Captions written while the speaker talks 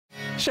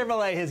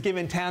Chevrolet has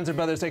given Townsend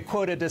Brothers a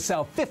quota to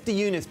sell 50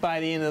 units by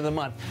the end of the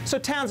month. So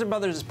Townsend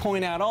Brothers is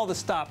pulling out all the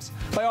stops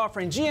by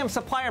offering GM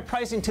supplier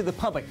pricing to the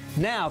public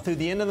now through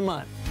the end of the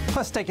month.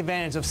 Plus, take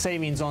advantage of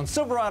savings on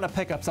Silverado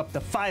pickups up to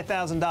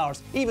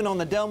 $5,000, even on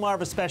the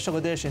Delmarva Special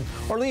Edition,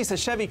 or lease a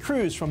Chevy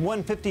Cruze from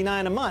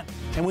 $159 a month.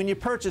 And when you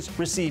purchase,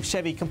 receive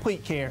Chevy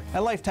Complete Care,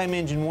 a lifetime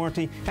engine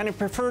warranty, and a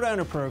preferred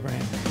owner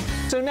program.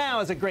 So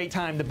now is a great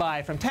time to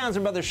buy from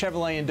Townsend Brothers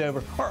Chevrolet in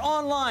Dover or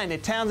online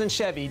at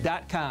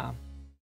TownsendChevy.com.